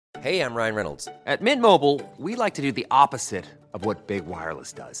Hey, I'm Ryan Reynolds. At Mint Mobile, we like to do the opposite of what Big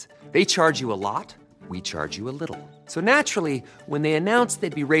Wireless does. They charge you a lot, we charge you a little. So naturally, when they announced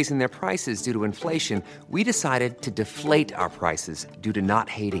they'd be raising their prices due to inflation, we decided to deflate our prices due to not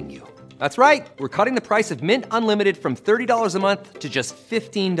hating you. That's right. We're cutting the price of Mint Unlimited from $30 a month to just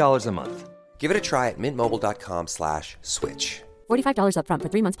 $15 a month. Give it a try at mintmobile.com/switch. $45 up front for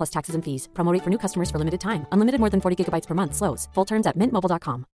 3 months plus taxes and fees. Promo rate for new customers for limited time. Unlimited more than 40 gigabytes per month slows. Full terms at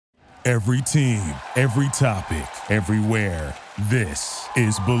mintmobile.com. Every team, every topic, everywhere. This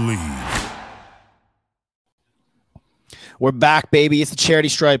is Believe. We're back, baby. It's the charity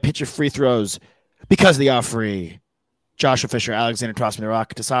stripe. Hit your free throws because they are free. Joshua Fisher, Alexander Tossman, the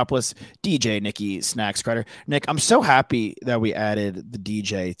Rock, Tasopoulos, DJ Nicky Snacks Crider. Nick, I'm so happy that we added the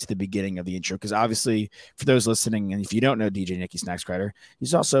DJ to the beginning of the intro because obviously, for those listening, and if you don't know DJ Nicky Snacks Crider,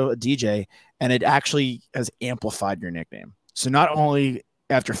 he's also a DJ, and it actually has amplified your nickname. So not only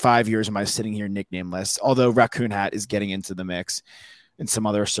after 5 years am I sitting here nicknameless, although Raccoon Hat is getting into the mix in some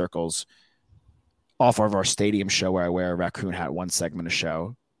other circles off of our stadium show where I wear a raccoon hat one segment of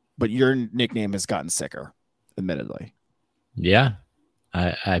show, but your nickname has gotten sicker, admittedly. Yeah,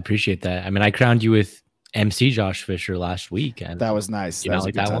 I appreciate that. I mean, I crowned you with MC Josh Fisher last week. And that was nice. You not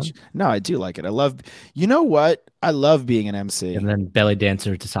like that one? No, I do like it. You know what? I love being an MC. And then belly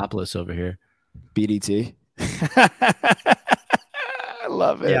dancer Tasopoulos over here. BDT. I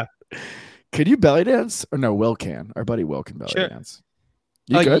love it. Yeah. Could you belly dance? Or no, Will can. Our buddy Will can belly dance.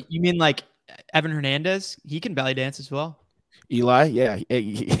 You good? You mean like Evan Hernandez? He can belly dance as well. Eli, yeah,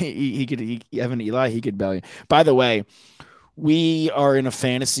 he could. Evan Eli, he could belly. By the way, we are in a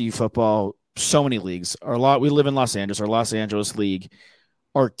fantasy football, so many leagues. We live in Los Angeles. Our Los Angeles league,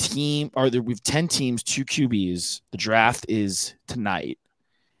 we have 10 teams, 2 QBs. The draft is tonight,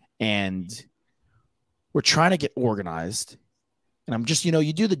 and we're trying to get organized. And I'm just,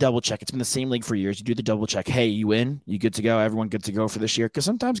 you do the double check. It's been the same league for years. You do the double check. Hey, you in? You good to go? Everyone good to go for this year? Because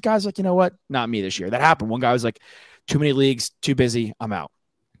sometimes guys like, you know what? Not me this year. That happened. One guy was like, too many leagues, too busy, I'm out.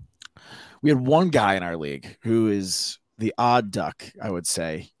 We had one guy in our league who is the odd duck, I would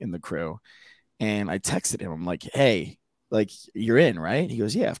say, in the crew. And I texted him. I'm like, hey, like, you're in, right? He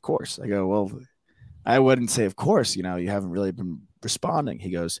goes, yeah, of course. I go, well, I wouldn't say of course. You haven't really been responding. He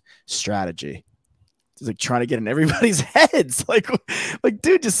goes, strategy. He's like trying to get in everybody's heads. Like,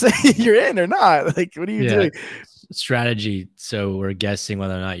 dude, just say you're in or not. Like, what are you doing? Strategy. So we're guessing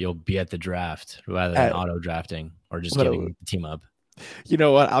whether or not you'll be at the draft rather than auto drafting or just giving the team up. You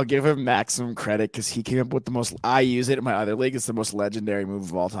know what? I'll give him maximum credit because he came up with I use it in my other league. It's the most legendary move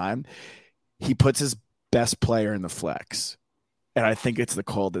of all time. He puts his best player in the flex. And I think it's the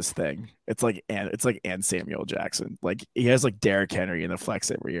coldest thing. It's like Samuel Jackson. Like he has like Derrick Henry in the flex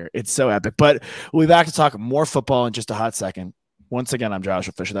every year. It's so epic. But we'll be back to talk more football in just a hot second. Once again, I'm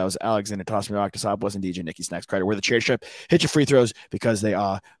Joshua Fisher. That was Alexander Tossman, Rock, Tasopoulos, and DJ Nicky Snacks Crider. We're the charity stripe. Hit your free throws because they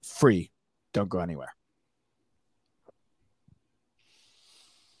are free. Don't go anywhere.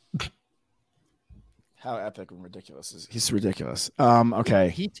 How epic and ridiculous is he's ridiculous. Okay.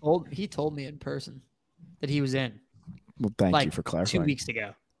 He told me in person that he was in. Well, thank you for clarifying. 2 weeks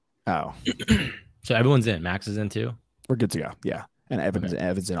ago. Oh. So everyone's in. Max is in too? We're good to go. Yeah. And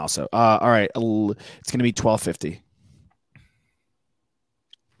Evan's in also. All right. It's going to be 12:50.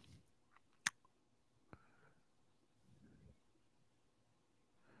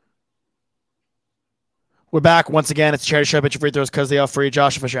 We're back once again. It's a charity show. Bet your free throws because they are free.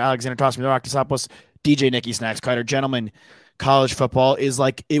 Joshua Fisher, Alexander Tossman, Rock, Tasopoulos, DJ Nicky Snacks Crider. Gentlemen, college football is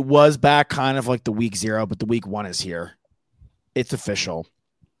like it was back kind of like the week 0, but the week 1 is here. It's official.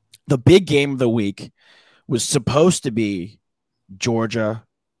 The big game of the week was supposed to be Georgia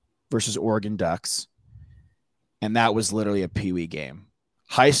versus Oregon Ducks, and that was literally a peewee game.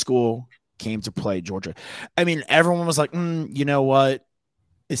 High school came to play Georgia. I mean, everyone was like, you know what?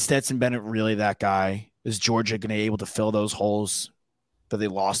 Is Stetson Bennett really that guy? Is Georgia going to be able to fill those holes that they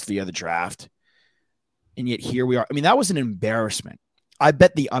lost via the draft? And yet here we are. I mean, that was an embarrassment. I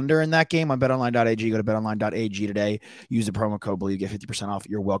bet the under in that game on betonline.ag. Go to betonline.ag today. Use the promo code BELIEVE. Get 50% off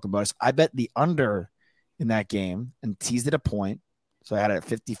your welcome bonus. I bet the under in that game and teased it a point. So I had it at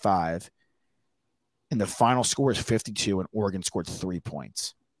 55. And the final score is 52, and Oregon scored 3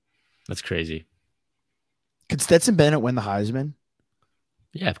 points. That's crazy. Could Stetson Bennett win the Heisman?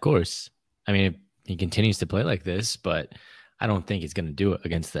 Yeah, of course. I mean, he continues to play like this, but I don't think he's going to do it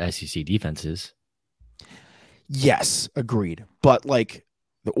against the SEC defenses. Yes, agreed. But like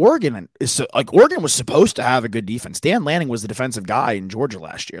Oregon was supposed to have a good defense. Dan Lanning was the defensive guy in Georgia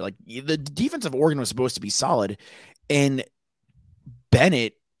last year. Like the defense of Oregon was supposed to be solid, and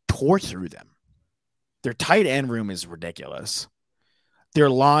Bennett tore through them. Their tight end room is ridiculous. their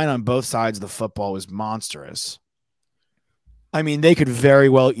line on both sides of the football was monstrous. I mean, they could very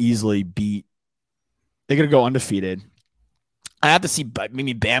well easily beat. They could go undefeated. I have to see, but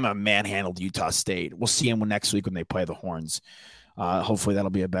maybe Bama manhandled Utah State. We'll see them next week when they play the Horns. Hopefully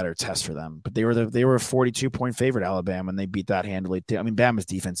that'll be a better test for them. But they were a 42-point favorite, Alabama, and they beat that handily. I mean, Bama's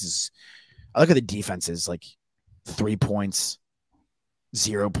defense is. I look at the defenses like 3 points,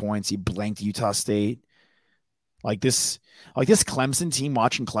 0 points. He blanked Utah State. Like this Clemson team,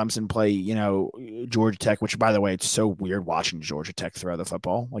 watching Clemson play, Georgia Tech, which, by the way, it's so weird watching Georgia Tech throw the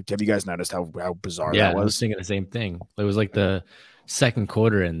football. Like, have you guys noticed how bizarre that was? I was thinking the same thing. It was like the second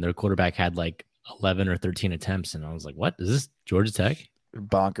quarter, and their quarterback had like 11 or 13 attempts, and I was like, what? Is this Georgia Tech?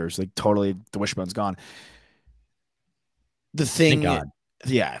 Bonkers. Like, totally, the wishbone's gone. The thing, Thank God.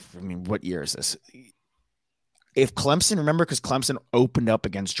 Yeah, I mean, what year is this? If Clemson, remember, because Clemson opened up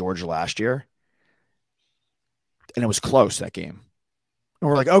against Georgia last year, and it was close, that game. And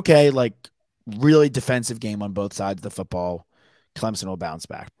we're like, okay, like really defensive game on both sides of the football. Clemson will bounce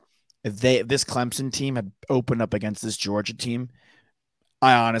back. If this Clemson team had opened up against this Georgia team,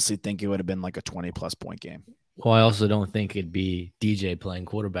 I honestly think it would have been like a 20-plus point game. Well, I also don't think it'd be DJ playing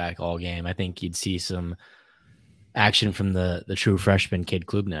quarterback all game. I think you'd see some action from the true freshman, Cade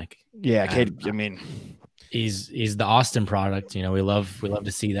Klubnik. Yeah, Cade, I mean, he's the Austin product. We love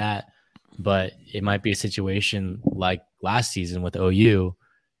to see that. But it might be a situation like last season with OU,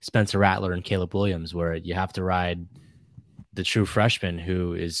 Spencer Rattler and Caleb Williams, where you have to ride the true freshman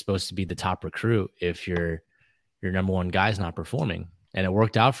who is supposed to be the top recruit if your number one guy's not performing. And it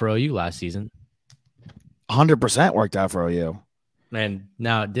worked out for OU last season. 100% worked out for OU. And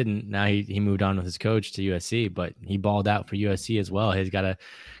now it didn't. Now he moved on with his coach to USC, but he balled out for USC as well. He's got a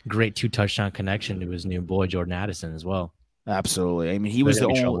great 2-touchdown connection to his new boy, Jordan Addison, as well. Absolutely. I mean, he was the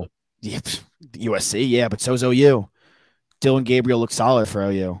only USC, yeah, but so's OU. Dylan Gabriel looked solid for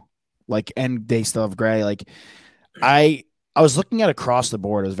OU. Like, and they still have Gray. Like, I was looking at across the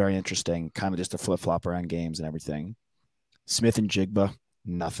board. It was very interesting, kind of just a flip-flop around games and everything. Smith and Jigba,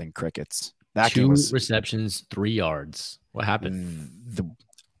 nothing, crickets. That 2 game was receptions, 3 yards. What happened?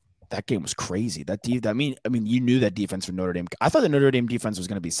 That game was crazy. I mean, you knew that defense from Notre Dame. I thought the Notre Dame defense was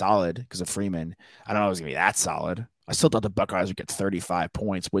going to be solid because of Freeman. I don't know it was going to be that solid. I still thought the Buckeyes would get 35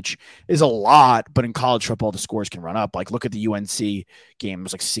 points, which is a lot, but in college football, the scores can run up. Like, look at the UNC game. It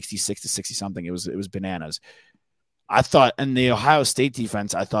was like 66 to 60 something. It was bananas. I thought, and the Ohio State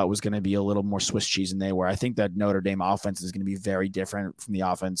defense, I thought was going to be a little more Swiss cheese than they were. I think that Notre Dame offense is going to be very different from the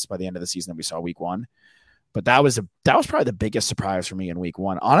offense by the end of the season that we saw week 1. But that was probably the biggest surprise for me in week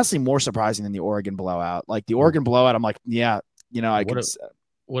 1. Honestly, more surprising than the Oregon blowout. Like the Oregon blowout, I'm like, yeah, I could.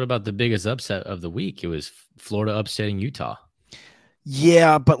 What about the biggest upset of the week? It was Florida upsetting Utah.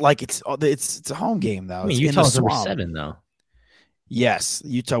 Yeah, but like it's a home game though. I mean, Utah's number 7 though. Yes,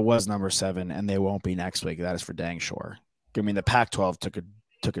 Utah was number 7, and they won't be next week. That is for dang sure. I mean, the Pac-12 took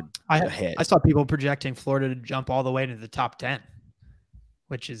a hit. I saw people projecting Florida to jump all the way to the top 10,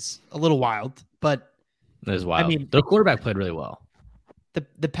 which is a little wild, but that is wild. I mean, their quarterback played really well.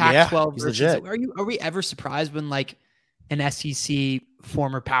 The Pac-12 he's versus, legit. Are we ever surprised when like an SEC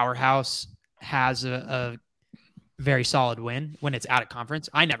former powerhouse has a very solid win when it's out of conference?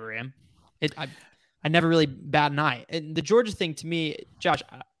 I never am. I never really bat an eye. And the Georgia thing to me, Josh,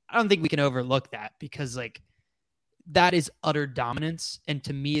 I don't think we can overlook that because like that is utter dominance. And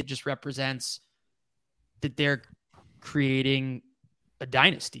to me, it just represents that they're creating a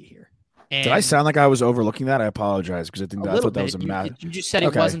dynasty here. And did I sound like I was overlooking that? I apologize because I thought that was a mad. You just said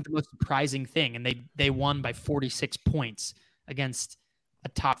it wasn't the most surprising thing, and they won by 46 points against a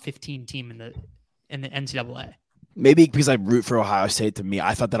top 15 team in the NCAA. Maybe because I root for Ohio State. To me,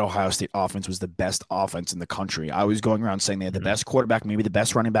 I thought that Ohio State offense was the best offense in the country. I was going around saying they had the best quarterback, maybe the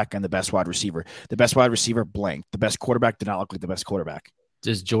best running back, and the best wide receiver. The best wide receiver blanked. The best quarterback did not look like the best quarterback.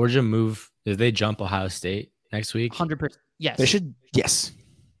 Does Georgia move? Did they jump Ohio State next week? 100%. Yes. They should. Yes.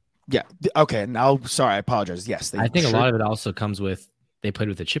 Yeah. Okay. Now, sorry. I apologize. Yes. I think a lot of it also comes with they played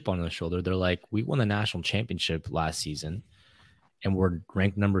with a chip on their shoulder. They're like, we won the national championship last season, and we're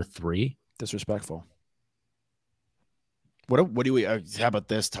ranked number 3. Disrespectful. What do we? How about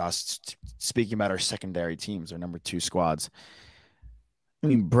this, Toss? Speaking about our secondary teams, our number 2 squads. I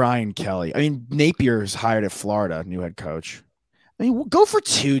mean, Brian Kelly. I mean, Napier's hired at Florida, new head coach. I mean, go for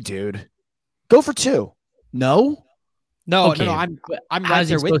 2, dude. Go for 2. No. Okay. No. I'm right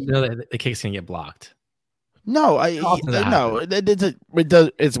there with you. Know that the kick's gonna get blocked. No, no. It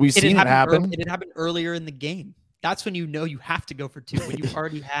does. We've seen it happen. It happened earlier in the game. That's when you know you have to go for 2 when you've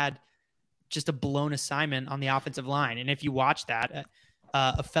already had just a blown assignment on the offensive line. And if you watch that,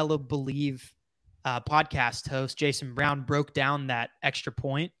 a fellow Believe podcast host, Jason Brown, broke down that extra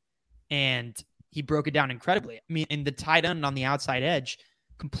point, and he broke it down incredibly. I mean, and the tight end on the outside edge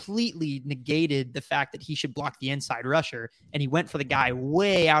completely negated the fact that he should block the inside rusher, and he went for the guy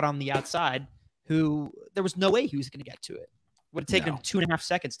way out on the outside who there was no way he was going to get to it. Would have taken him 2.5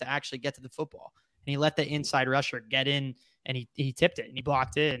 seconds to actually get to the football. And he let the inside rusher get in, and he tipped it, and he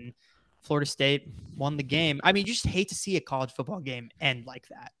blocked it, and Florida State won the game. I mean, you just hate to see a college football game end like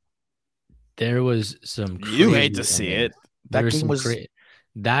that. There was some. You hate to see it. That game was.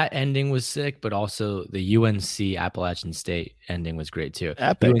 That ending was sick, but also the UNC Appalachian State ending was great too.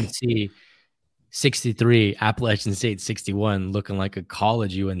 Epic. UNC 63, Appalachian State 61, looking like a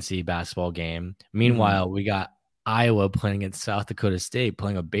college UNC basketball game. Meanwhile, we got Iowa playing against South Dakota State,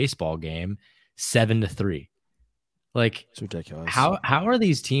 playing a baseball game, 7-3. Like, it's ridiculous. How are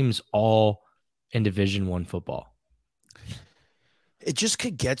these teams all in Division I football? It just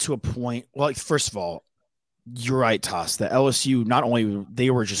could get to a point. Well, like, first of all, you're right, Toss. The LSU, not only they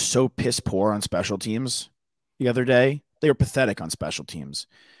were just so piss poor on special teams the other day, they were pathetic on special teams.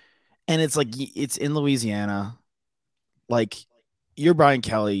 And it's like, it's in Louisiana. Like, you're Brian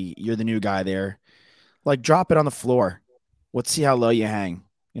Kelly. You're the new guy there. Like, drop it on the floor. Let's see how low you hang.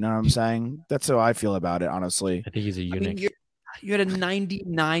 You know what I'm saying? That's how I feel about it, honestly. I think he's a eunuch. I mean, you had a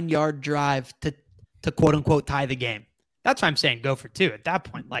 99-yard drive to quote unquote tie the game. That's why I'm saying go for two at that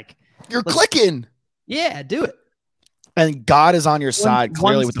point. Like, you're clicking. Yeah, do it. And God is on your side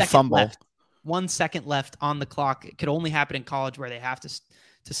clearly with the fumble. Left. 1 second left on the clock. It could only happen in college where they have to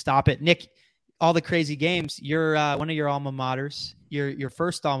stop it. Nick, all the crazy games. You're one of your alma maters. Your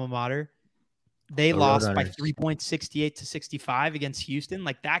first alma mater. They lost by 3 points, 68-65 against Houston.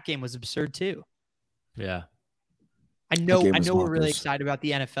 Like, that game was absurd too. Yeah. I know we're really excited about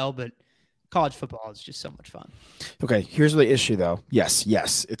the NFL, but college football is just so much fun. Okay, here's the issue though. Yes,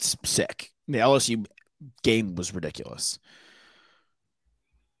 it's sick. The LSU game was ridiculous.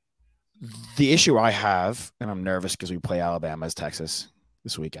 The issue I have, and I'm nervous because we play Alabama as Texas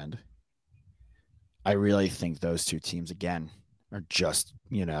this weekend. I really think those two teams again are just,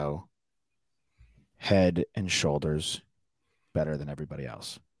 head and shoulders better than everybody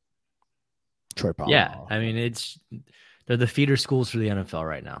else. Troy Palmer. Yeah, I mean, they're the feeder schools for the NFL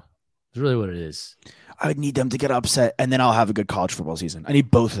right now. It's really what it is. I would need them to get upset, and then I'll have a good college football season. I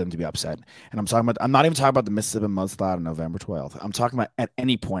need both of them to be upset. And I'm not even talking about the Mississippi Mudslide on November 12th. I'm talking about at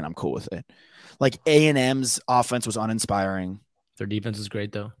any point I'm cool with it. Like, A&M's offense was uninspiring. Their defense is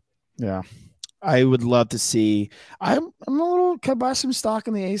great though. Yeah. I would love to see. Can I buy some stock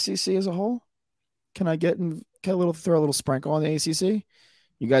in the ACC as a whole? Can I throw a little sprinkle on the ACC?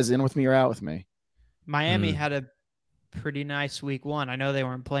 You guys in with me or out with me? Miami had a pretty nice week one. I know they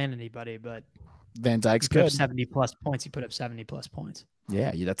weren't playing anybody, but Van Dyke's put up good. 70+ points. He put up 70+ points.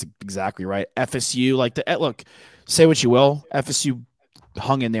 Yeah, that's exactly right. FSU, look, say what you will. FSU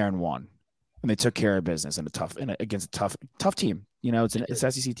hung in there and won, and they took care of business against a tough team. It's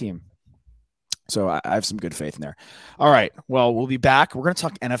an SEC team. So I have some good faith in there. All right. Well, we'll be back. We're going to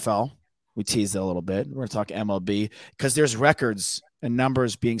talk NFL. We teased it a little bit. We're going to talk MLB because there's records and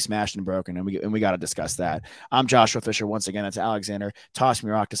numbers being smashed and broken, and we got to discuss that. I'm Joshua Fisher. Once again, that's Alexander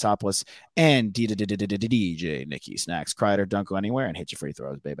Tosmirakisopoulos and DJ Nicky Snacks. Kreider, don't go anywhere and hit your free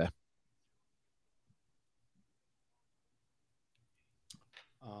throws, baby.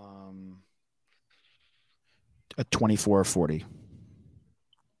 A 24-40.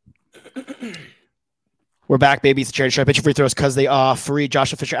 We're back, baby. It's the charity show. Pitch your free throws because they are free.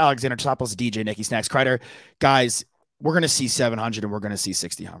 Joshua Fisher, Alexander Tosopoulos, DJ Nicky Snacks. Kreider, guys, we're going to see 700 and we're going to see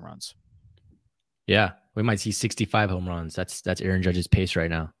 60 home runs. Yeah, we might see 65 home runs. That's Aaron Judge's pace right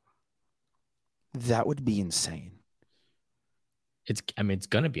now. That would be insane. It's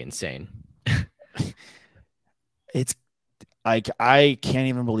going to be insane. It's like, I can't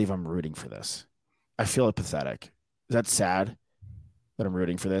even believe I'm rooting for this. I feel pathetic. Is that sad that I'm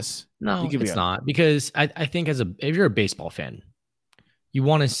rooting for this? No, it's not, because I think if you're a baseball fan, you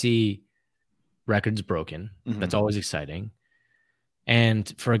want to see records broken. Mm-hmm. That's always exciting.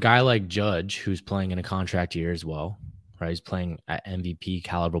 And for a guy like Judge, who's playing in a contract year as well, right? He's playing at MVP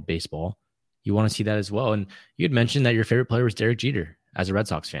caliber baseball. You want to see that as well. And you had mentioned that your favorite player was Derek Jeter as a Red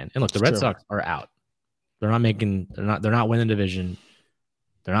Sox fan. And look, the Red Sox are out. They're not winning the division.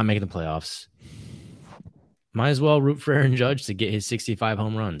 They're not making the playoffs. Might as well root for Aaron Judge to get his 65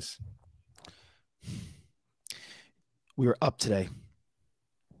 home runs. We were up today.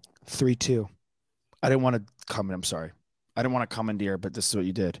 3-2. I didn't want to comment. I'm sorry. I didn't want to commandeer, but this is what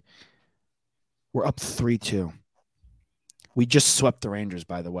you did. We're up 3-2. We just swept the Rangers,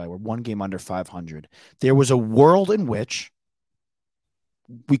 by the way. We're one game under 500. There was a world in which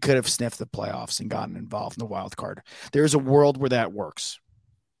we could have sniffed the playoffs and gotten involved in the wild card. There's a world where that works.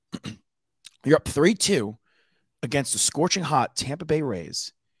 You're up 3-2 against the scorching hot Tampa Bay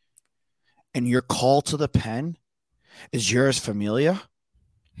Rays, and your call to the pen is yours familia.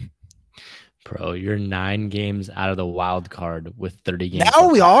 Bro, you're 9 games out of the wild card with 30 games. Now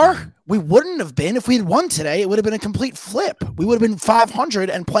we are. We wouldn't have been if we had won today. It would have been a complete flip. We would have been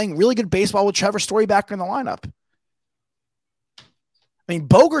 500 and playing really good baseball with Trevor Story back in the lineup. I mean,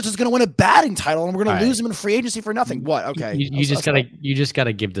 Bogarts is going to win a batting title, and we're going to lose him in free agency for nothing. What? Okay, you just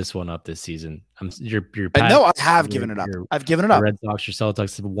gotta give this one up this season. I know I have given it up. I've given it up. Red Sox, your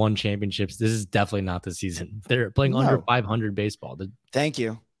Celtics have won championships. This is definitely not the season. They're playing under 500 baseball. Thank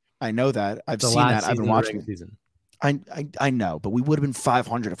you. I know that. I've seen that. I've been watching. Season. I know, but we would have been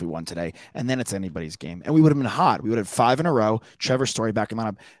 500 if we won today, and then it's anybody's game, and we would have been hot. We would have 5 in a row. Trevor Story back in the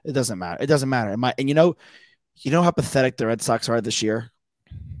lineup. It doesn't matter. It doesn't matter. And you know how pathetic the Red Sox are this year.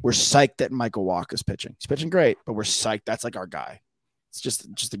 We're psyched that Michael Walker's pitching. He's pitching great, but we're psyched. That's like our guy. It's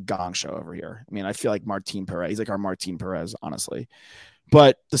just a gong show over here. I mean, I feel like Martin Perez. He's like our Martin Perez, honestly.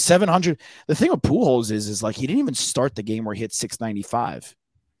 But the 700. The thing with Pujols is like he didn't even start the game where he hit 695.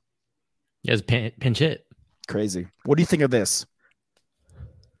 He has pinch hit. Crazy. What do you think of this?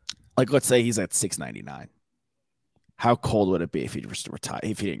 Like, let's say he's at 699. How cold would it be if he was to retire?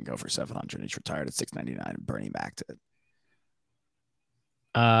 If he didn't go for 700, he's retired at 699 and Bernie Mac'd it.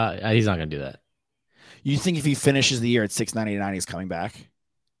 He's not gonna do that. You think if he finishes the year at 699, he's coming back?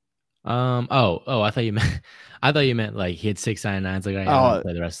 Oh, I thought you meant like he had 699. It's like I don't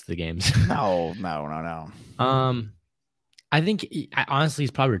play the rest of the games. No. I think honestly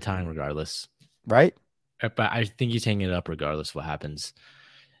he's probably retiring regardless, right? But I think he's hanging it up regardless of what happens.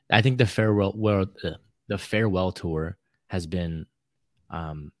 I think the farewell tour has been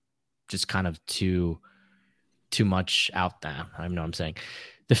just kind of too much out there. I know what I'm saying.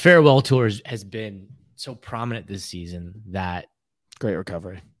 The farewell tour has been so prominent this season that great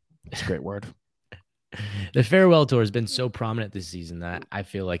recovery. It's a great word. The farewell tour has been so prominent this season that I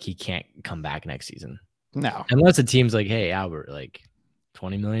feel like he can't come back next season. No. Unless the team's like, hey, Albert, like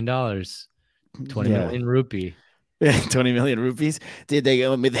 $20 million, 20 million rupee. 20 million rupees. Dude,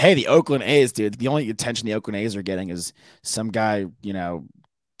 hey, the Oakland A's, dude. The only attention the Oakland A's are getting is some guy,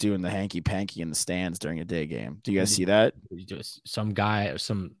 doing the hanky panky in the stands during a day game. Do you guys see that? Some guy,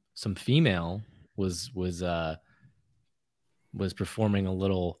 some female was performing a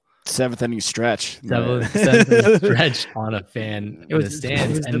little seventh inning stretch on a fan in the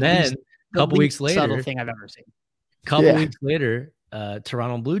stands, and then a couple weeks later, subtle thing I've ever seen. Weeks later,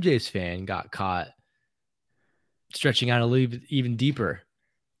 Toronto Blue Jays fan got caught stretching out a little even deeper.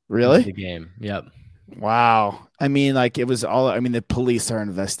 Really? The game. Yep. Wow. I mean, like the police are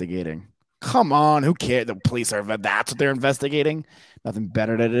investigating. Come on, who cares? The police are. That's what they're investigating. Nothing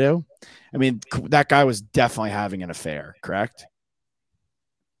better to do. I mean, that guy was definitely having an affair. Correct?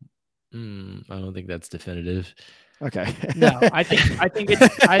 I don't think that's definitive. Okay. No, I think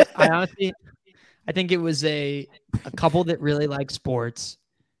it's. I honestly, I think it was a couple that really liked sports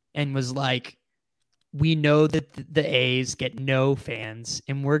and was like, we know that the A's get no fans,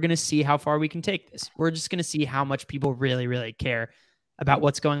 and we're going to see how far we can take this. We're just going to see how much people really, really care about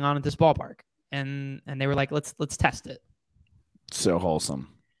what's going on at this ballpark. And they were like, let's test it. So wholesome.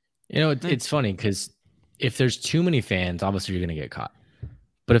 It's funny because if there's too many fans, obviously you're going to get caught.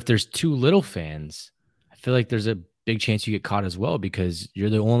 But if there's too little fans, I feel like there's a big chance you get caught as well because you're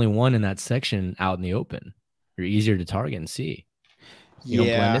the only one in that section out in the open. You're easier to target and see. You don't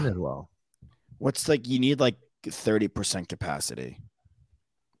blend in as well. What's like you need like 30% capacity.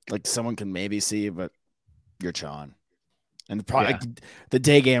 Like someone can maybe see, but you're John. And the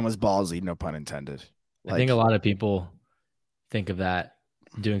day game was ballsy, no pun intended. I think a lot of people think of that,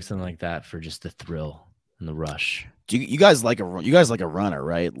 doing something like that for just the thrill and the rush. Do you guys like a runner,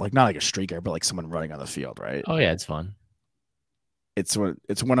 right? Like not like a streaker, but like someone running on the field, right? Oh yeah, it's fun. It's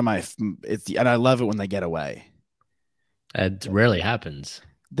one of my and I love it when they get away. It rarely happens.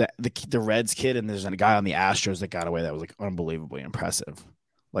 The Reds kid, and there's a guy on the Astros that got away that was like unbelievably impressive,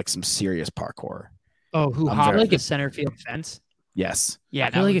 like some serious parkour. Oh, who hopped like a center field fence? Yes. Yeah,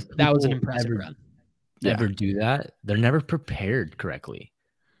 that was an impressive run. Ever do that? They're never prepared correctly.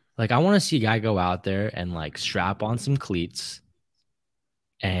 Like I want to see a guy go out there and like strap on some cleats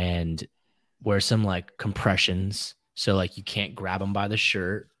and wear some like compressions, so like you can't grab them by the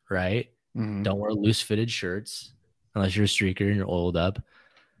shirt, right? Mm-hmm. Don't wear loose fitted shirts unless you're a streaker and you're oiled up.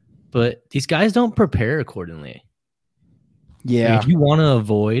 But these guys don't prepare accordingly. Yeah. Like if you want to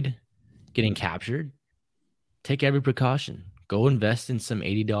avoid getting captured, take every precaution. Go invest in some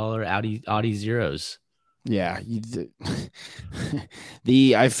 $80 Audi Zeros. Yeah.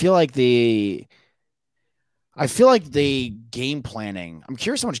 I feel like the game planning. I'm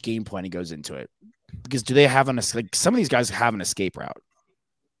curious how much game planning goes into it, because do they have like some of these guys have an escape route?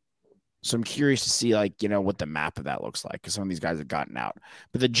 So I'm curious to see what the map of that looks like, because some of these guys have gotten out.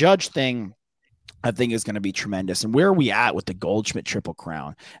 But the Judge thing, I think, is going to be tremendous. And where are we at with the Goldschmidt Triple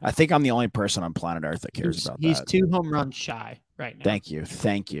Crown? I think I'm the only person on planet Earth that cares about that. He's 2 home runs shy right now. Thank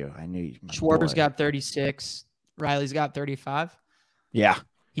you. I knew Schwarber's got 36. Riley's got 35. Yeah.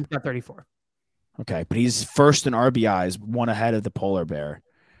 He's got 34. Okay, but he's first in RBIs, one ahead of the Polar Bear.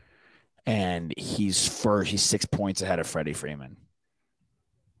 And he's 6 points ahead of Freddie Freeman.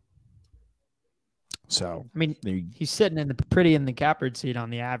 So, I mean, he's sitting in the catbird seat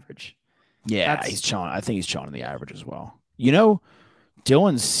on the average. Yeah, he's chilling. I think he's chilling in the average as well.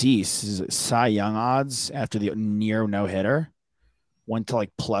 Dylan Cease's Cy Young odds after the near no-hitter went to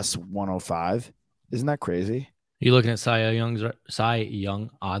plus 105. Isn't that crazy? You looking at Cy Young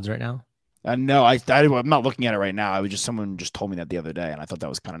odds right now? No, I'm not looking at it right now. Someone just told me that the other day, and I thought that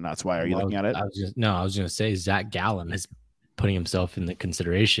was kind of nuts. Why are you looking at it? I was going to say Zach Gallen is putting himself in the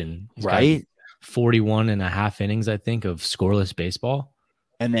consideration. He's right? 41 and a half innings, I think, of scoreless baseball.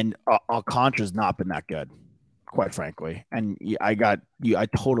 And then Alcantara's not been that good, quite frankly. And I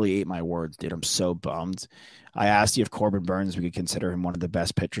totally ate my words, dude. I'm so bummed. I asked you if Corbin Burns, we could consider him one of the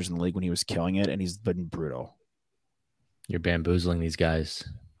best pitchers in the league when he was killing it, and he's been brutal. You're bamboozling these guys.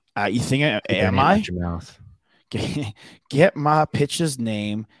 You think am I? Out your mouth. Get my pitcher's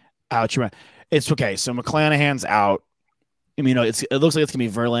name out your mouth. It's okay. So McClanahan's out. I mean, it looks like it's gonna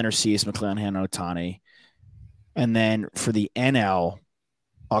be Verlander, Cease, McClanahan, Ohtani, and then for the NL,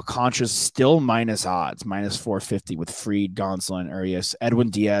 Alcantara's still minus odds, minus 450 with Fried, Gonsolin, Urias, Edwin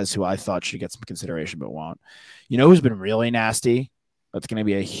Diaz, who I thought should get some consideration but won't. You know who's been really nasty? That's going to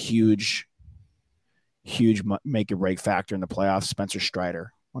be a huge make or break factor in the playoffs. Spencer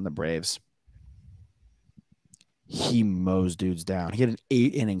Strider on the Braves. He mows dudes down. He had an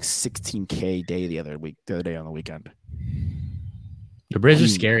 8-inning, 16K day the other day on the weekend. The Braves are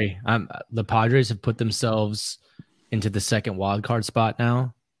scary. The Padres have put themselves into the second wild card spot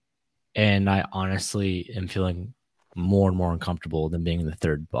now, and I honestly am feeling more and more uncomfortable than being in the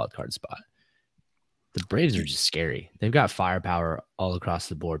third wild card spot. The Braves are just scary. They've got firepower all across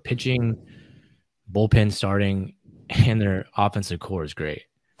the board. Pitching, bullpen starting, and their offensive core is great.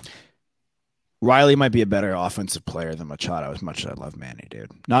 Riley might be a better offensive player than Machado, as much as I love Manny,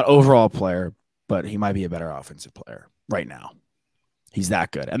 dude. Not overall player, but he might be a better offensive player right now. He's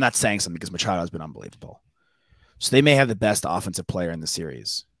that good. And that's saying something because Machado has been unbelievable. So they may have the best offensive player in the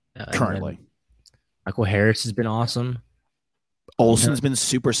series currently. Michael Harris has been awesome. Olsen's been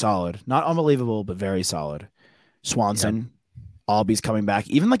super solid. Not unbelievable, but very solid. Swanson, Albies coming back.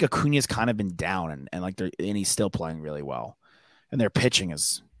 Even Acuna's kind of been down, and he's still playing really well. And their pitching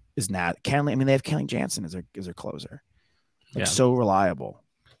is not Kenley. I mean, they have Kenley Jansen as their closer. So reliable.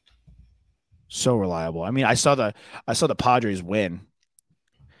 So reliable. I mean, I saw the Padres win.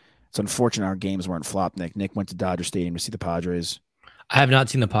 It's unfortunate our games weren't flopped, Nick. Nick went to Dodger Stadium to see the Padres. I have not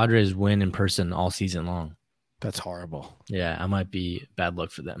seen the Padres win in person all season long. That's horrible. Yeah, I might be bad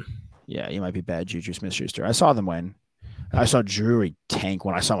luck for them. Yeah, you might be bad Juju Smith-Schuster. I saw them win. I saw Drury tank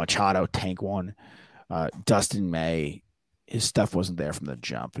one. I saw Machado tank one. Dustin May, his stuff wasn't there from the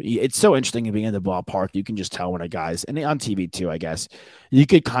jump. It's so interesting being in the ballpark. You can just tell when a guy's, and on TV too, I guess, you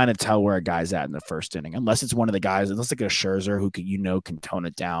could kind of tell where a guy's at in the first inning, unless it's one of the guys, unless like a Scherzer who could, can tone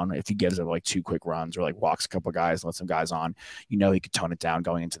it down. If he gives up 2 quick runs or walks a couple guys, lets some guys on, he could tone it down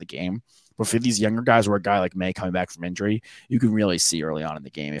going into the game. But for these younger guys or a guy like May coming back from injury, you can really see early on in the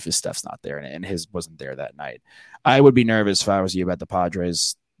game if his stuff's not there, and his wasn't there that night. I would be nervous if I was you about the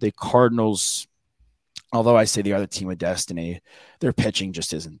Padres. The Cardinals, although I say they are the team of destiny, their pitching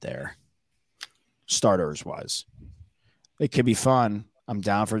just isn't there. Starters wise, it could be fun. I'm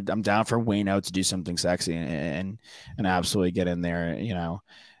down for Waino to do something sexy and absolutely get in there,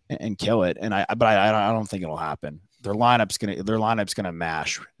 and kill it. But I don't think it'll happen. Their lineup's gonna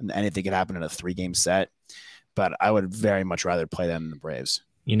mash, and anything could happen in a 3-game set. But I would very much rather play them than the Braves.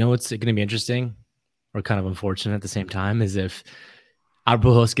 What's going to be interesting, or kind of unfortunate at the same time, is if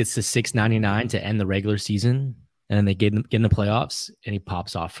Albuquerque gets to 699 to end the regular season, and then they get in the playoffs, and he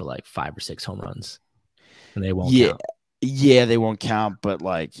pops off for 5 or 6 home runs, and they won't count. Yeah, they won't count. But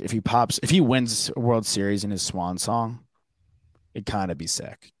if he wins a World Series in his swan song, it'd kind of be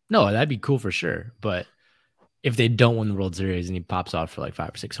sick. No, that'd be cool for sure. But if they don't win the World Series and he pops off for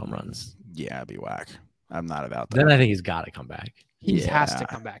 5 or 6 home runs, yeah, it'd be whack. I'm not about that. Then I think he's got to come back. He has to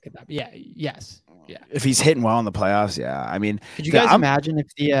come back at that. Yeah, yes. Yeah. If he's hitting well in the playoffs, yeah. I mean, Could you guys imagine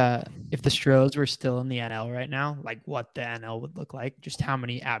if the Stros were still in the NL right now, like what the NL would look like? Just how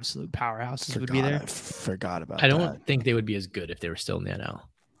many absolute powerhouses would be there? I forgot about I that. don't think they would be as good if they were still in the NL.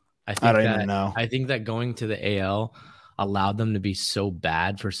 I don't even know. I think that going to the AL allowed them to be so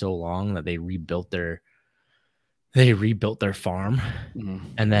bad for so long that they rebuilt their farm,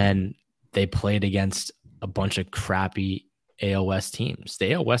 and then they played against a bunch of crappy AL West teams.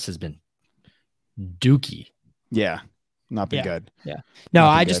 The AL West has been dookie. Yeah. Not been good. Yeah. No,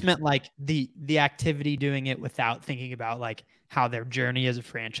 I just meant like the activity doing it without thinking about like how their journey as a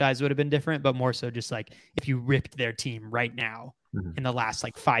franchise would have been different, but more so just like if you ripped their team right now in the last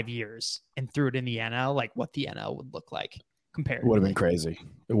like 5 years and threw it in the NL, like what the NL would look like compared. It would have been crazy.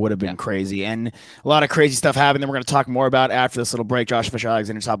 It would have been crazy. And a lot of crazy stuff happened that we're going to talk more about after this little break. Josh Fisher,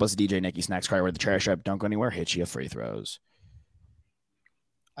 Alexander Topless, DJ Nicky Snacks, Carter with the Trash Shop. Don't go anywhere. Hit you free throws.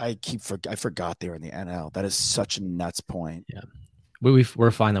 I forgot they were in the NL. That is such a nuts point. Yeah.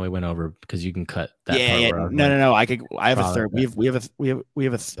 We're fine that we went over because you can cut that. Yeah. No. I have a third. We have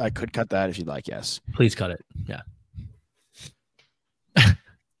a. I could cut that if you'd like. Yes. Please cut it. Yeah.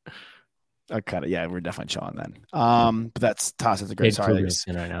 I cut it. Yeah, we're definitely chilling then. But that's Toss. That's a great. Sorry,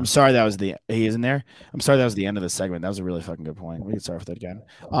 right now. I'm sorry that was he is in there. I'm sorry that was the end of the segment. That was a really fucking good point. We can start with that again.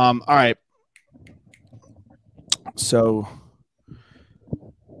 All right. So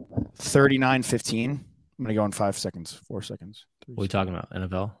 39-15. I'm gonna go in 5 seconds, 4 seconds. What are we talking about?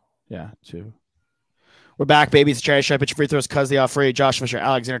 NFL? Yeah, 2. We're back, baby. It's the Cherry Shop. Pitch free throws, cuz they all free. Josh Fisher,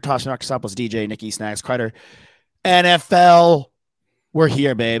 Alexander Tosh, Narcosopoulos, DJ, Nicky Snacks, Crider. NFL. We're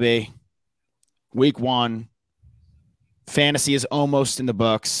here, baby. Week 1. Fantasy is almost in the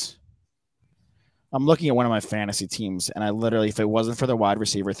books. I'm looking at one of my fantasy teams, and I literally, if it wasn't for the wide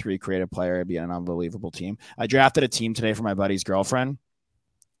receiver 3 creative player, it'd be an unbelievable team. I drafted a team today for my buddy's girlfriend.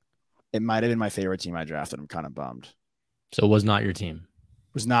 It might have been my favorite team I drafted. I'm kind of bummed. So it was not your team?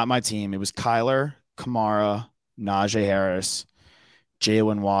 It was not my team. It was Kyler, Kamara, Najee Harris,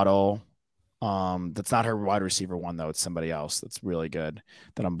 Jalen Waddle. That's not her wide receiver one, though. It's somebody else that's really good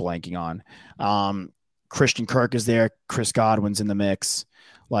that I'm blanking on. Christian Kirk is there. Chris Godwin's in the mix.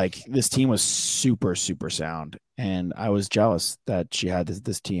 Like, this team was super, super sound. And I was jealous that she had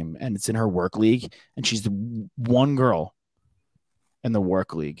this team. And it's in her work league. And she's the one girl in the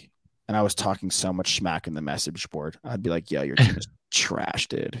work league. And I was talking so much smack in the message board. I'd be like, yeah, your team is trash,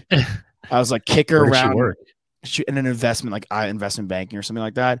 dude. I was like, kick her around. In an investment, like investment banking or something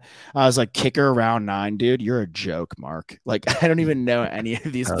like that. I was like, kick her around 9, dude. You're a joke, Mark. Like, I don't even know any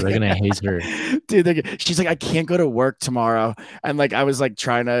of these. Oh, they're gonna hate her, dude. She's like, I can't go to work tomorrow, and like, I was like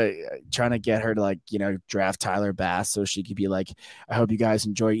trying to get her to like, draft Tyler Bass so she could be like, I hope you guys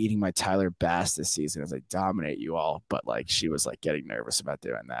enjoy eating my Tyler Bass this season as I dominate you all. But like, she was like getting nervous about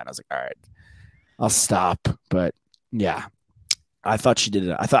doing that. And I was like, all right, I'll stop. But yeah. I thought she did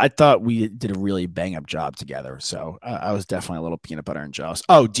it. I thought we did a really bang up job together. So I was definitely a little peanut butter and jealous.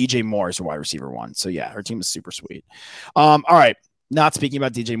 Oh, DJ Moore is a wide receiver 1. So yeah, her team is super sweet. All right. Not speaking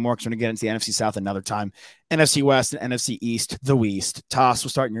about DJ Moore because we're going to get into the NFC South another time. NFC West and NFC East, the West. Toss, we'll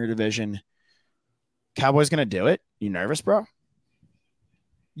start in your division. Cowboys going to do it? You nervous, bro?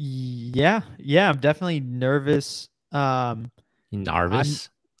 Yeah, I'm definitely nervous. Nervous, as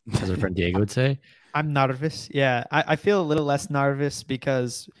our friend Diego would say. I'm nervous. Yeah, I feel a little less nervous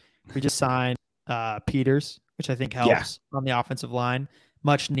because we just signed Peters, which I think helps on the offensive line.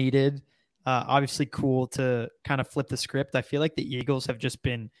 Much needed. Obviously cool to kind of flip the script. I feel like the Eagles have just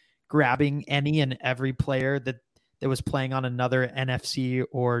been grabbing any and every player that was playing on another NFC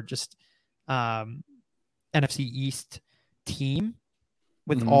or just NFC East team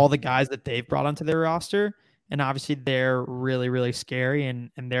with all the guys that they've brought onto their roster. And obviously they're really, really scary,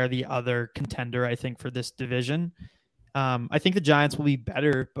 and they're the other contender, I think, for this division. I think the Giants will be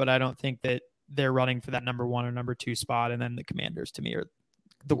better, but I don't think that they're running for that number 1 or number 2 spot. And then the Commanders, to me, are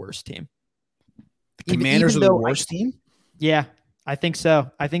the worst team. The Commanders are the worst team? Yeah, I think so.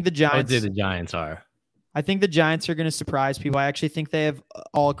 I think the Giants. I would say the Giants are. I think the Giants are going to surprise people. I actually think they have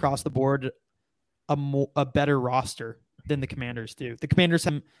all across the board a better roster than the Commanders do. The Commanders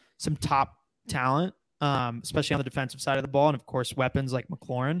have some top talent. Especially on the defensive side of the ball, and of course weapons like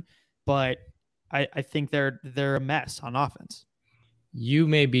McLaurin. But I think they're a mess on offense. You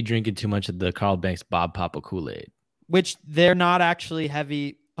may be drinking too much of the Carl Banks Bob Papa Kool-Aid, which they're not actually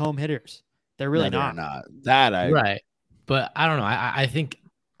heavy home hitters. They're really not. Right. But I don't know. I think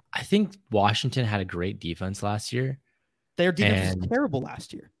Washington had a great defense last year. Their defense was terrible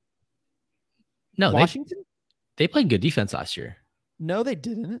last year. No, Washington. They played good defense last year. No, they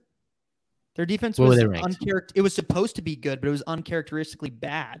didn't. Their defense was uncharacteristic. It was supposed to be good, but it was uncharacteristically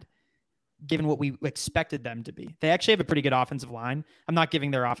bad. given what we expected them to be. They actually have a pretty good offensive line. I'm not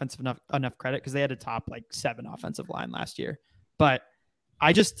giving their offensive enough credit because they had a top like 7 offensive line last year. But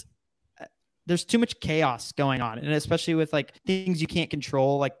there's too much chaos going on. And especially with like things you can't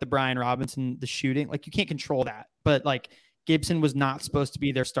control, like the Brian Robinson, the shooting, like you can't control that. But like Gibson was not supposed to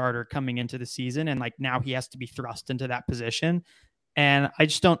be their starter coming into the season. And like now he has to be thrust into that position. And I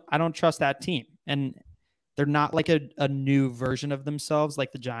don't trust that team. And they're not like a new version of themselves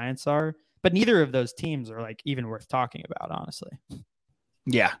like the Giants are. But neither of those teams are like even worth talking about, honestly.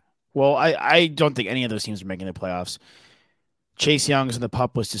 Yeah. Well, I don't think any of those teams are making the playoffs. Chase Young's in the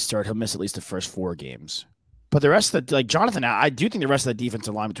PUP list to start. He'll miss at least the first 4 games. But the rest of the, Jonathan, I do think the rest of the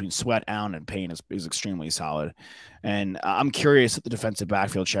defensive line between Sweat, Allen, and Payne is extremely solid. And I'm curious what the defensive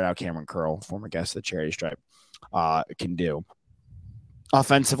backfield, shout out Cameron Curl, former guest of the Charity Stripe, can do.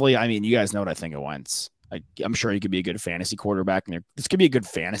 Offensively, I mean, you guys know what I think of Wentz. I'm sure he could be a good fantasy quarterback. And this could be a good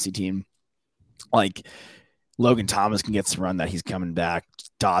fantasy team. Like Logan Thomas can get some run that he's coming back.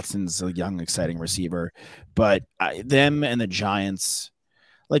 Dotson's a young, exciting receiver. But them and the Giants,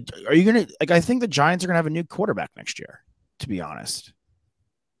 like, are you going to, like, I think the Giants are going to have a new quarterback next year, to be honest.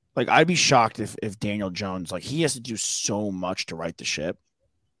 Like, I'd be shocked if Daniel Jones, like, he has to do so much to right the ship.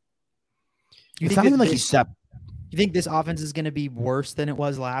 It's not even like he's stepped. You think this offense is going to be worse than it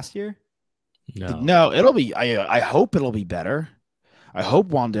was last year? No, it'll be, I hope it'll be better. I hope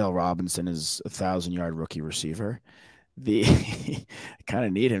Wan'Dale Robinson is a 1,000-yard rookie receiver. I kind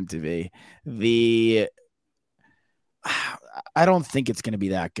of need him to be. I don't think it's going to be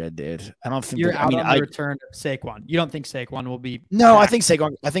that good, dude. I don't think you're out on the return of Saquon. You don't think Saquon will be? No, I think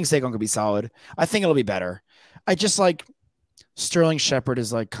Saquon could be solid. I think it'll be better. I just like Sterling Shepard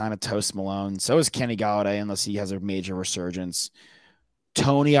is like kind of toast Malone. So is Kenny Golladay, unless he has a major resurgence.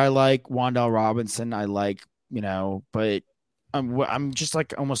 Tony, I like. Wan'Dale Robinson, I like. But I'm just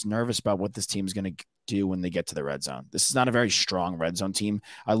like almost nervous about what this team's going to do when they get to the red zone. This is not a very strong red zone team.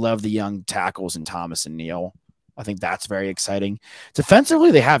 I love the young tackles in Thomas and Neal. I think that's very exciting.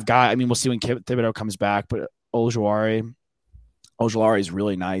 Defensively, they have guys. I mean, we'll see when Thibodeau comes back, but Ojulari is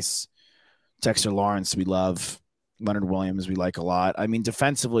really nice. Dexter Lawrence, we love. Leonard Williams, we like a lot. I mean,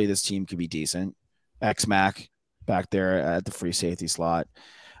 defensively, this team could be decent. X-Mac back there at the free safety slot.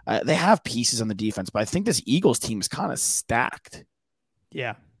 They have pieces on the defense, but I think this Eagles team is kind of stacked.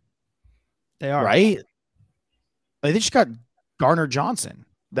 Yeah, they are. Right? Like, they just got Garner Johnson.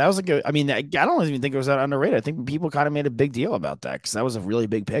 That was I don't even think it was that underrated. I think people kind of made a big deal about that because that was a really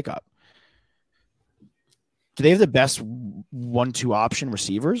big pickup. Do they have the best 1-2 option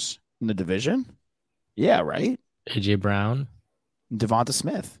receivers in the division? Yeah, right? A.J. Brown. Devonta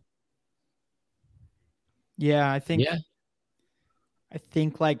Smith. Yeah, I think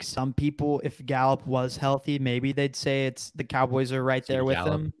like some people, if Gallup was healthy, maybe they'd say it's the Cowboys are right there with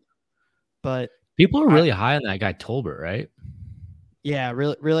him. But people are really high on that guy Tolbert, right? Yeah,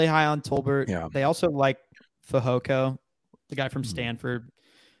 really, really high on Tolbert. Yeah. They also like Fehoko, the guy from Stanford.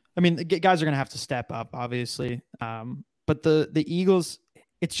 I mean, the guys are going to have to step up, obviously. But the Eagles,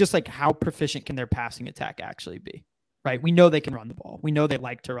 it's just like how proficient can their passing attack actually be, right? We know they can run the ball. We know they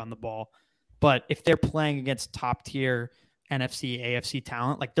like to run the ball. But if they're playing against top tier NFC, AFC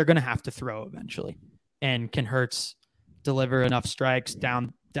talent, like they're going to have to throw eventually. And can Hurts deliver enough strikes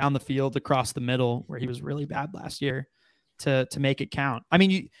down the field across the middle where he was really bad last year to make it count? I mean,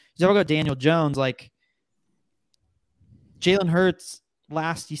 you talk about Daniel Jones, like Jalen Hurts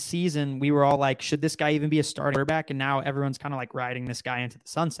last season, we were all like, should this guy even be a starting quarterback? And now everyone's kind of like riding this guy into the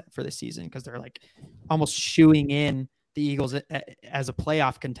sunset for this season because they're like almost shooing in the Eagles as a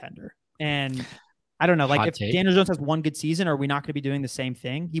playoff contender. And I don't know, like if Daniel Jones has one good season, are we not going to be doing the same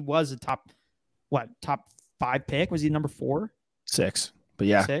thing? He was a top 5 pick. Was he number 4? 6. But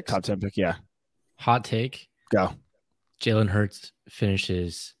yeah, 6? top 10 pick. Yeah. Hot take. Go. Jalen Hurts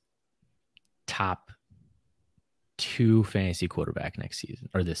finishes top 2 fantasy quarterback next season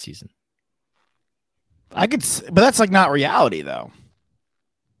or this season. But that's like not reality though.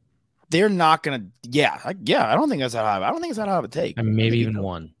 They're not going to, I don't think that's that high. I don't think it's that high of a take. I mean, maybe even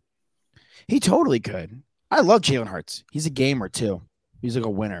 1. He totally could. I love Jalen Hurts. He's a gamer too. He's like a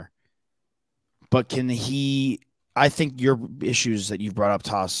winner. But I think your issues that you've brought up,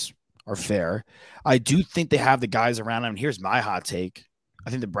 Toss, are fair. I do think they have the guys around him. Here's my hot take. I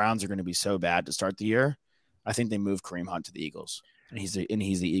think the Browns are going to be so bad to start the year. I think they move Kareem Hunt to the Eagles. And he's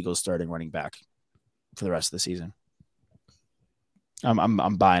the Eagles starting running back for the rest of the season.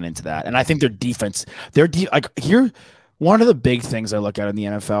 I'm buying into that. And I think their defense, one of the big things I look at in the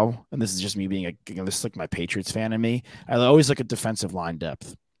NFL, and this is just me being this is like my Patriots fan in me, I always look at defensive line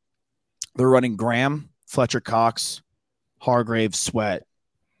depth. They're running Graham, Fletcher Cox, Hargrave, Sweat,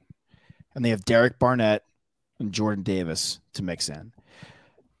 and they have Derek Barnett and Jordan Davis to mix in.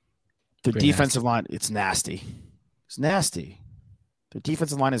 The defensive line, it's nasty. It's nasty. The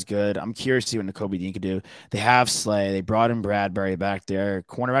defensive line is good. I'm curious to see what Nakobe Dean could do. They have Slay. They brought in Bradbury back there.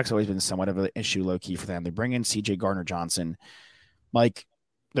 Cornerback's always been somewhat of an issue low-key for them. They bring in C.J. Gardner-Johnson. Like,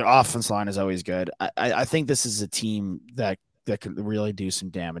 their offense line is always good. I think this is a team that could really do some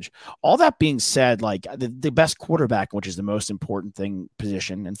damage. All that being said, like, the best quarterback, which is the most important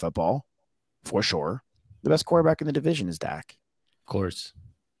position in football, for sure, the best quarterback in the division is Dak. Of course.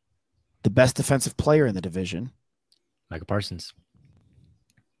 The best defensive player in the division, Micah Parsons.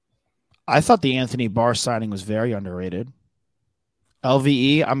 I thought the Anthony Barr signing was very underrated.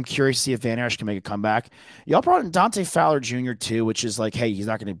 LVE, I'm curious to see if Van Esch can make a comeback. Y'all brought in Dante Fowler Jr. too, which is like, hey, he's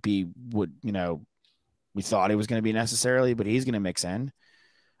not going to be what, we thought he was going to be necessarily, but he's going to mix in.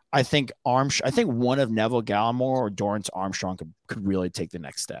 I think one of Neville Gallimore or Dorrance Armstrong could really take the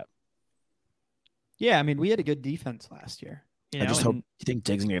next step. Yeah, I mean, we had a good defense last year. I just hope. You think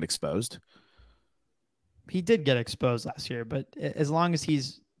Diggs gonna get exposed? He did get exposed last year, but as long as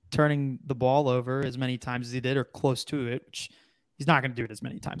he's turning the ball over as many times as he did or close to it, which he's not going to do it as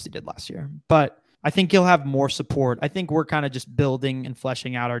many times as he did last year. But I think he'll have more support. I think we're kind of just building and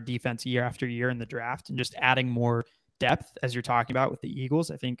fleshing out our defense year after year in the draft and just adding more depth, as you're talking about with the Eagles.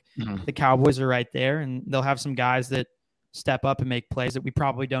 I think the Cowboys are right there, and they'll have some guys that step up and make plays that we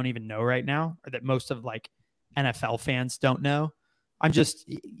probably don't even know right now, or that most of like NFL fans don't know.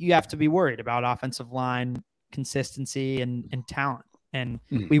 You have to be worried about offensive line consistency and talent. And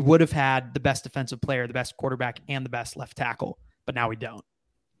we would have had the best defensive player, the best quarterback, and the best left tackle, but now we don't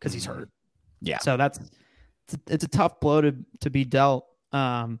because he's hurt. Yeah. So it's a tough blow to be dealt.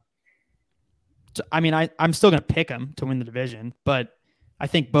 I'm still going to pick them to win the division, but I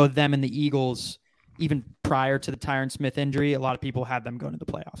think both them and the Eagles, even prior to the Tyron Smith injury, a lot of people had them going to the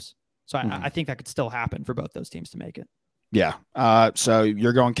playoffs. So I think that could still happen for both those teams to make it. Yeah. So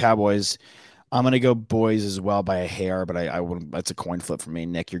you're going Cowboys. I'm going to go boys as well by a hair, but I wouldn't. That's a coin flip for me.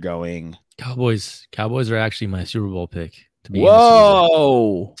 Nick, you're going Cowboys. Cowboys are actually my Super Bowl pick to be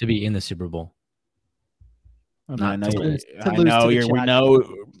in the Super Bowl. I know you're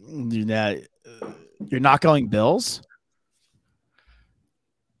not going Bills.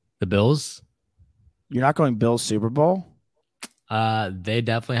 The Bills? You're not going Bills Super Bowl? They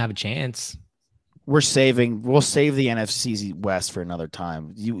definitely have a chance. We'll save the NFC West for another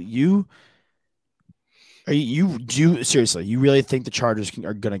time. Seriously, you really think the Chargers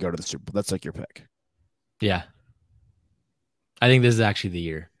are going to go to the Super Bowl? That's like your pick. Yeah. I think this is actually the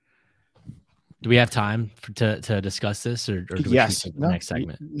year. Do we have time to discuss this, or do we yes? the next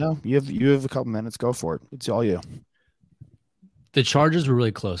segment? You have a couple minutes. Go for it. It's all you. The Chargers were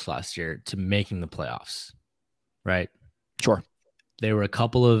really close last year to making the playoffs, right? Sure. They were a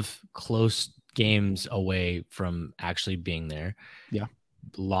couple of close games away from actually being there. Yeah.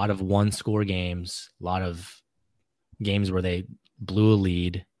 A lot of one-score games, a lot of games where they blew a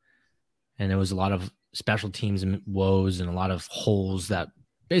lead, and there was a lot of special teams woes and a lot of holes that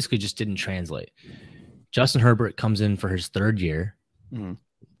basically just didn't translate. Justin Herbert comes in for his third year,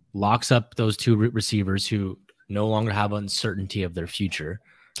 locks up those two receivers who no longer have uncertainty of their future,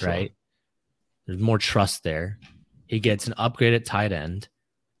 right? There's more trust there. He gets an upgraded tight end.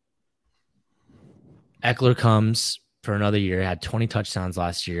 Eckler comes for another year, had 20 touchdowns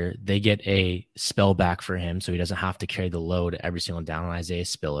last year. They get a spell back for him so he doesn't have to carry the load every single down on Isaiah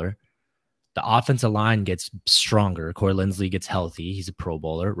Spiller. The offensive line gets stronger. Corey Linsley gets healthy. He's a Pro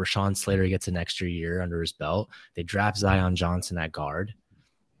Bowler. Rashawn Slater gets an extra year under his belt. They draft Zion Johnson at guard.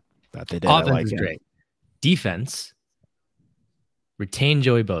 That they did. Offense is great. Defense, retain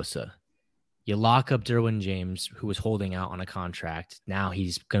Joey Bosa. You lock up Derwin James, who was holding out on a contract. Now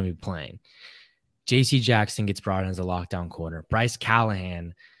he's going to be playing. J.C. Jackson gets brought in as a lockdown corner. Bryce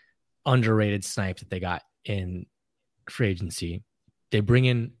Callahan, underrated snipe that they got in free agency. They bring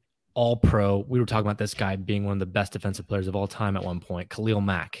in all-pro. We were talking about this guy being one of the best defensive players of all time at one point, Khalil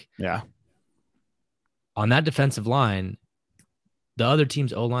Mack. Yeah. On that defensive line, the other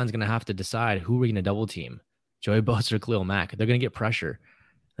team's O-line is going to have to decide who we're going to double team, Joey Bosa or Khalil Mack. They're going to get pressure.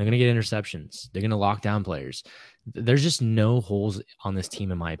 They're going to get interceptions. They're going to lock down players. There's just no holes on this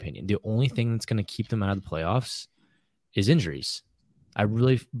team, in my opinion. The only thing that's going to keep them out of the playoffs is injuries. I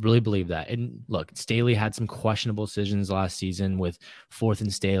really, really believe that. And look, Staley had some questionable decisions last season with fourth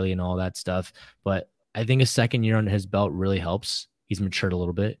and Staley and all that stuff. But I think a second year under his belt really helps. He's matured a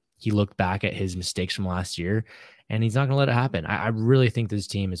little bit. He looked back at his mistakes from last year, and he's not going to let it happen. I really think this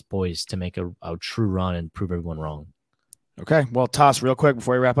team is poised to make a true run and prove everyone wrong. Okay. Well, Toss, real quick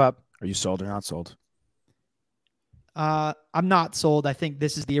before we wrap up, are you sold or not sold? I'm not sold. I think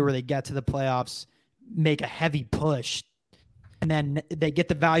this is the year where they get to the playoffs, make a heavy push, and then they get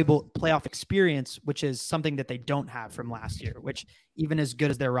the valuable playoff experience, which is something that they don't have from last year, which even as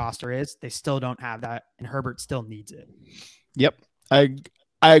good as their roster is, they still don't have that, and Herbert still needs it. Yep.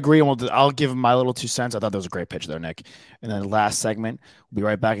 I agree. And I'll give him my little 2 cents. I thought that was a great pitch there, Nick. And then last segment, we'll be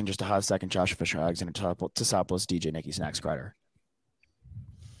right back in just a hot second. Josh Fisher, Alexander Tosopoulos, DJ Nicky Snacks Crider.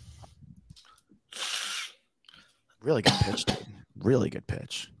 Really good pitch, dude. Really good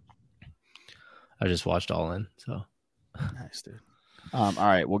pitch. I just watched All In, so nice, dude. All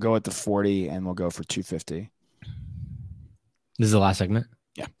right, we'll go with the 40, and we'll go for 250. This is the last segment?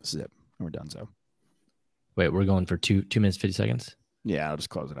 Yeah, this is it. We're done, so. Wait, we're going for 2 minutes, 50 seconds? Yeah, I'll just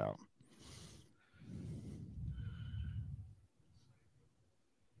close it out.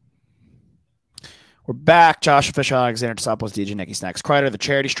 We're back. Josh Fisher, Alexander Tosopoulos, DJ Nicky Snacks Crider, the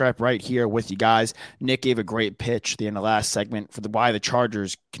charity stripe right here with you guys. Nick gave a great pitch at the end of the last segment for why the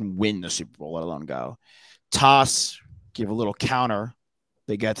Chargers can win the Super Bowl, let alone go. Toss, give a little counter.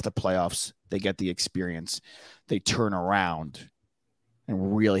 They get to the playoffs. They get the experience. They turn around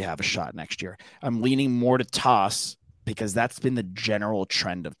and really have a shot next year. I'm leaning more to Toss because that's been the general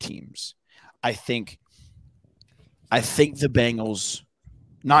trend of teams. I think the Bengals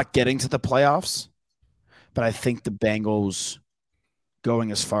not getting to the playoffs, but I think the Bengals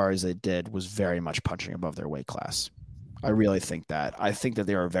going as far as they did was very much punching above their weight class. I really think that. I think that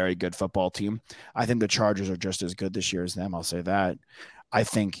they're a very good football team. I think the Chargers are just as good this year as them. I'll say that. I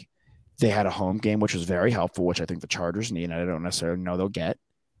think they had a home game, which was very helpful, which I think the Chargers need, and I don't necessarily know they'll get.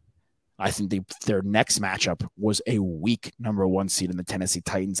 I think their next matchup was a weak number 1 seed in the Tennessee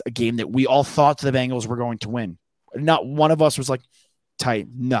Titans, a game that we all thought the Bengals were going to win. Not one of us was like, tight.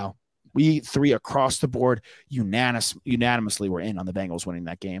 No. We 3 across the board unanimously were in on the Bengals winning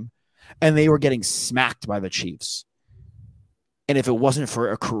that game. And they were getting smacked by the Chiefs. And if it wasn't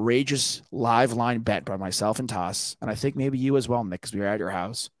for a courageous live line bet by myself and Toss, and I think maybe you as well, Nick, because we were at your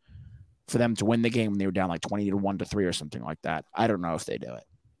house, for them to win the game when they were down like 20-1-3 or something like that, I don't know if they do it.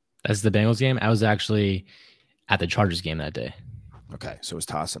 That's the Bengals game? I was actually at the Chargers game that day. Okay, so it was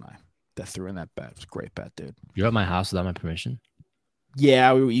Toss and I that threw in that bet. It was a great bet, dude. You're at my house without my permission?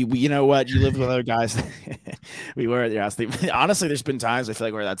 Yeah, we you know what? You lived with other guys. We were at your house. Honestly, there's been times I feel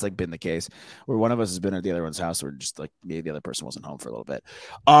like where that's like been the case, where one of us has been at the other one's house, or just like maybe the other person wasn't home for a little bit.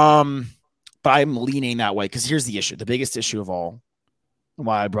 But I'm leaning that way because here's the issue. The biggest issue of all,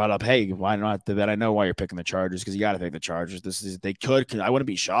 why I brought up, hey, why not the bet? I know why you're picking the Chargers because you got to pick the Chargers. They could. I wouldn't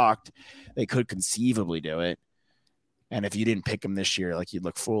be shocked. They could conceivably do it. And if you didn't pick them this year, like you'd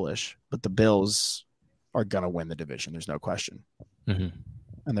look foolish. But the Bills are gonna win the division. There's no question. Mm-hmm.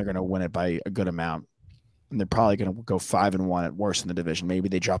 And they're going to win it by a good amount. And they're probably going to go 5-1 at worst in the division. Maybe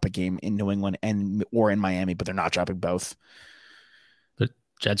they drop a game in New England or in Miami, but they're not dropping both. The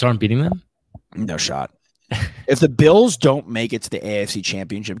Jets aren't beating them? No shot. If the Bills don't make it to the AFC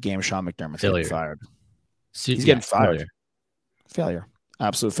Championship game, Sean McDermott's getting fired. He's getting fired. Failure.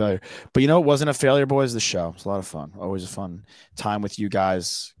 Absolute failure. But you know, it wasn't a failure, boys. The show. It was a lot of fun. Always a fun time with you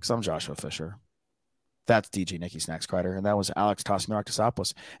guys because I'm Joshua Fisher. That's DJ Nicky Snacks Crider, and that was Alex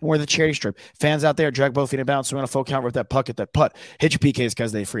Tosopoulos. And we're the charity strip. Fans out there, drag both feet and bounce. So we want a full count with that puck at that putt. Hit your PKs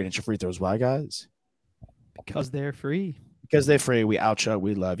because they free. And hit your free throws. Why, guys? Because they're free. Because they're free. We outshot.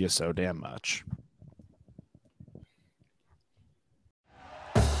 We love you so damn much.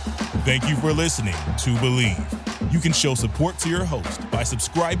 Thank you for listening to Believe. You can show support to your host by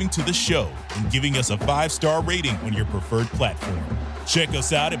subscribing to the show and giving us a 5-star rating on your preferred platform. Check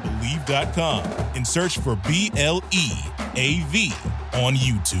us out at Believe.com and search for BLEAV on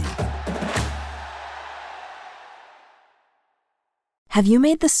YouTube. Have you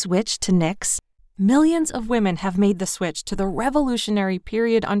made the switch to Knix? Millions of women have made the switch to the revolutionary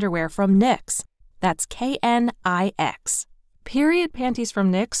period underwear from Knix. That's KNIX. Period panties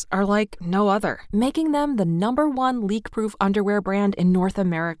from Knix are like no other, making them the #1 leak-proof underwear brand in North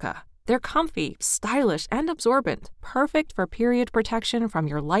America. They're comfy, stylish, and absorbent, perfect for period protection from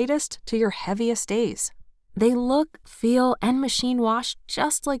your lightest to your heaviest days. They look, feel, and machine wash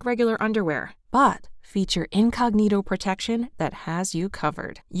just like regular underwear, but feature incognito protection that has you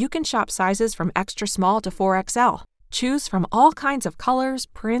covered. You can shop sizes from extra small to 4XL. Choose from all kinds of colors,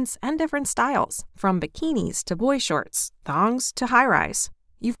 prints, and different styles, from bikinis to boy shorts, thongs to high-rise.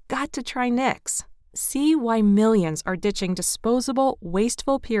 You've got to try Knix. See why millions are ditching disposable,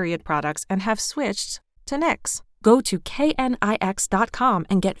 wasteful period products and have switched to Knix. Go to knix.com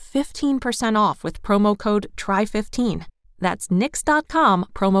and get 15% off with promo code TRY15. That's knix.com,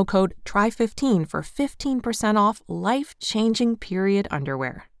 promo code TRY15 for 15% off life-changing period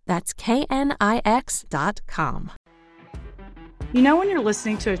underwear. That's knix.com. You know when you're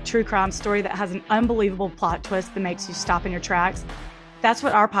listening to a true crime story that has an unbelievable plot twist that makes you stop in your tracks? That's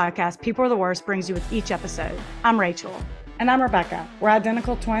what our podcast, People Are the Worst, brings you with each episode. I'm Rachel. And I'm Rebecca. We're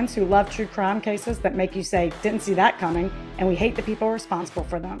identical twins who love true crime cases that make you say, didn't see that coming, and we hate the people responsible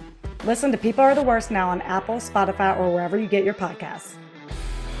for them. Listen to People Are the Worst now on Apple, Spotify, or wherever you get your podcasts.